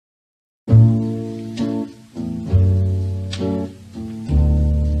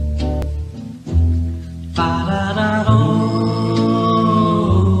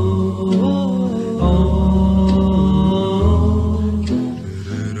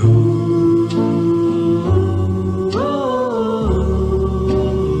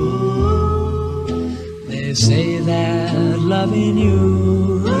loving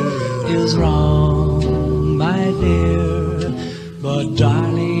you is wrong, my dear. But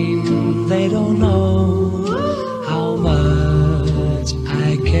darling, they don't know how much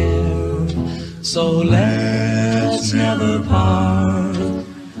I care. So let's never part.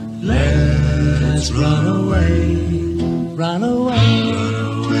 Let's run away, run away,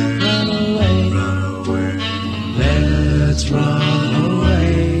 run away, run away. Let's run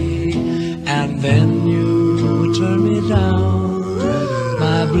away. And then you turn me down.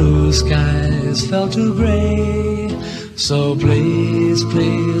 My blue skies fell to gray. So please,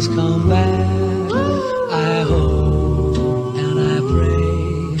 please come back. I hope and I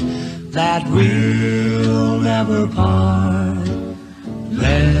pray that we'll never part.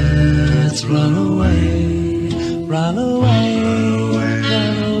 Let's run away, run away,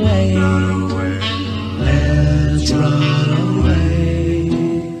 run away. Let's run away.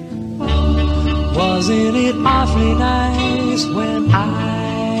 Wasn't it awfully nice when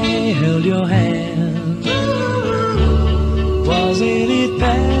I held your hand? Wasn't it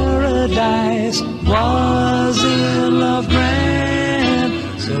paradise? Wasn't love grand?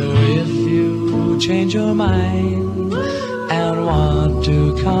 So if you change your mind and want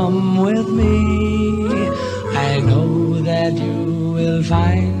to come with me, I know that you will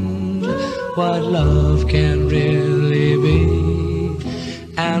find what love can really be.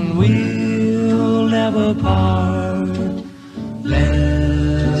 And we'll never part.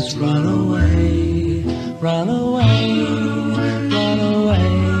 Let's run away, run away, run away.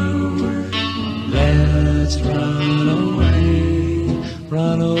 Let's run away,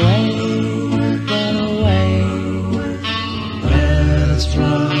 run away, run away. Let's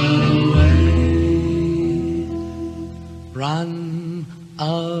run away, run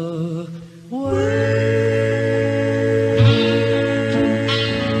away.